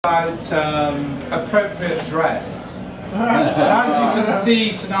About appropriate dress. As you can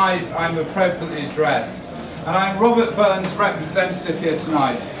see tonight, I'm appropriately dressed. And I'm Robert Burns' representative here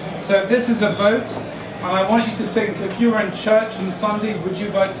tonight. So this is a vote, and I want you to think, if you were in church on Sunday, would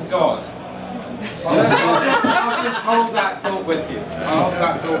you vote for God? I'll just hold that thought with you. I'll hold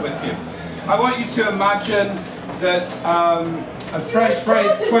that thought with you. I want you to imagine that a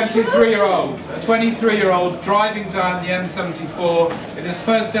fresh-faced 23-year-old driving down the M74 in his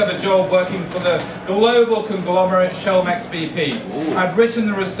first ever job working for the global conglomerate Shell-Mex BP. I'd written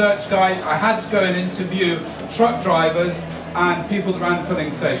the research guide. I had to go and interview truck drivers and people that ran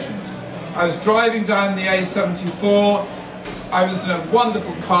filling stations. I was driving down the A74. I was in a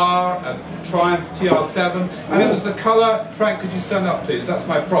wonderful car, a Triumph TR7, and it was the colour. Frank, could you stand up please? That's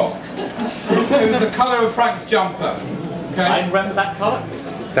my prop. It was the colour of Frank's jumper. Okay. I remember that colour.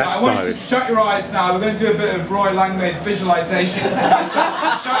 I want you to shut your eyes now. We're going to do a bit of Roy Langmaid visualisation.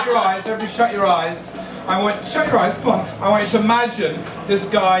 Shut your eyes, everybody shut your eyes. Shut your eyes, come on. I want you to imagine this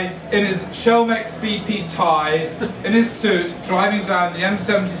guy in his Shell-Mex BP tie, in his suit, driving down the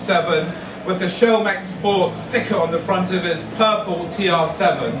M77 with a Shell-Mex Sport sticker on the front of his purple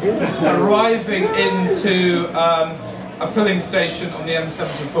TR7, arriving into a filling station on the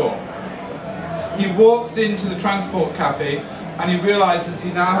M74. He walks into the transport cafe and he realises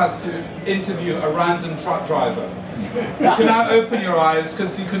he now has to interview a random truck driver. You can now open your eyes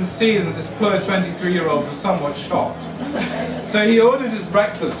because you can see that this poor 23-year-old was somewhat shocked. So he ordered his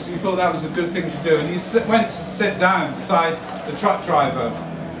breakfast. He thought that was a good thing to do, and he went to sit down beside the truck driver.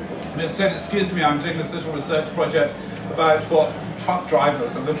 And he said, "Excuse me, I'm doing this little research project about what truck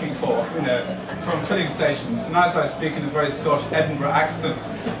drivers are looking for, you know, from filling stations." And as I speak in a very Scotch Edinburgh accent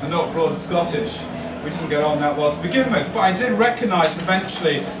and not broad Scottish, we didn't get on that well to begin with. But I did recognise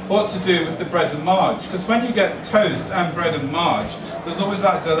eventually what to do with the bread and marge, because when you get toast and bread and marge, there's always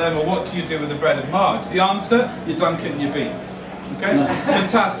that dilemma: what do you do with the bread and marge? The answer: you dunk it in your beans. Okay,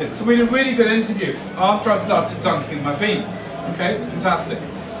 fantastic. So we had a really good interview after I started dunking in my beans. Okay, fantastic.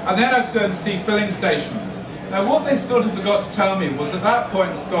 And then I had to go and see filling stations. Now what they sort of forgot to tell me was at that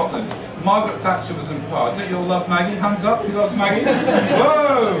point in Scotland, Margaret Thatcher was in power. Don't you all love Maggie? Hands up, who loves Maggie?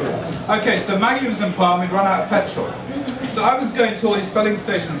 Whoa! Okay, so Maggie was in power and we'd run out of petrol. So I was going to all these filling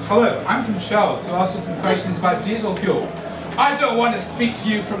stations. "Hello, I'm from Shell to ask you some questions about diesel fuel." "I don't want to speak to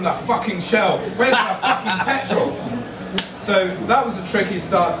you from the fucking Shell. Where's my fucking petrol?" So that was a tricky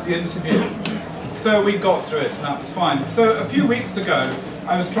start to the interview. So we got through it and that was fine. So a few weeks ago,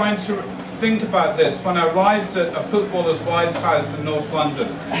 I was trying to think about this when I arrived at a footballer's wives' house in North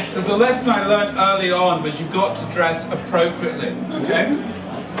London. Because the lesson I learned early on was you've got to dress appropriately, okay?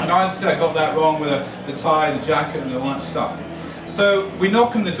 And obviously I got that wrong with the tie, the jacket and all that stuff. So we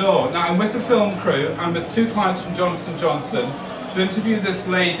knock on the door. Now I'm with the film crew, I'm with two clients from Johnson & Johnson to interview this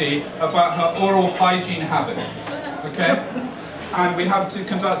lady about her oral hygiene habits, okay? And we have to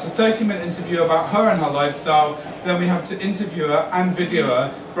conduct a 30-minute interview about her and her lifestyle. Then we have to interview her and video her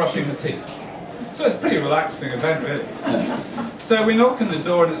brushing her teeth. So it's a pretty relaxing event, really. So we knock on the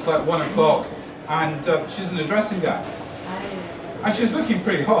door and it's like 1 o'clock, and she's in a dressing gown. And she's looking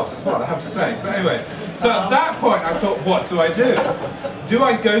pretty hot as well, I have to say. But anyway, so at that point I thought, what do I do? Do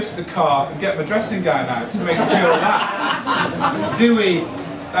I go to the car and get my dressing gown out to make her feel relaxed? Do we,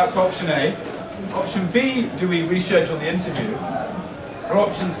 that's option A. Option B, do we reschedule the interview? Or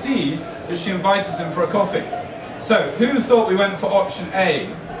option C, does she invite us in for a coffee? So, who thought we went for option A,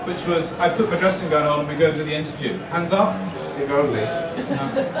 which was I put my dressing gown on and we go and do the interview? Hands up? If only.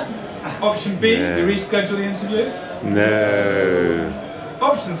 No. Option B, we reschedule the interview? No.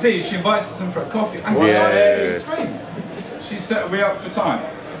 Option C, she invites us in for a coffee. And she was extreme. She set me up for time.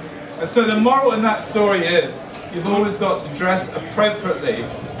 So the moral in that story is, you've always got to dress appropriately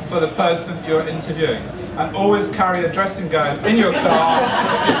for the person you're interviewing, and always carry a dressing gown in your car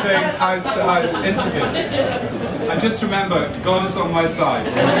if you're doing house-to-house interviews. And just remember, God is on my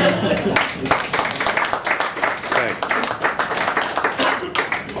side.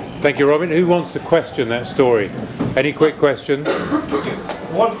 Thank you, Robin. Who wants to question that story? Any quick questions?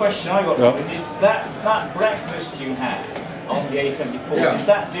 One question I got, Robin, is that breakfast you had on the A74, did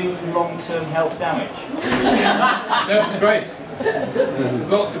that do long-term health damage? No, it was great. There's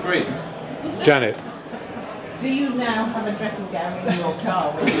lots of grease. Janet. Do you now have a dressing gown in your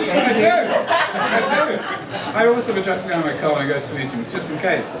car? I do. I always have a dressing gown in my car when I go to meetings, just in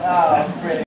case. Oh, brilliant.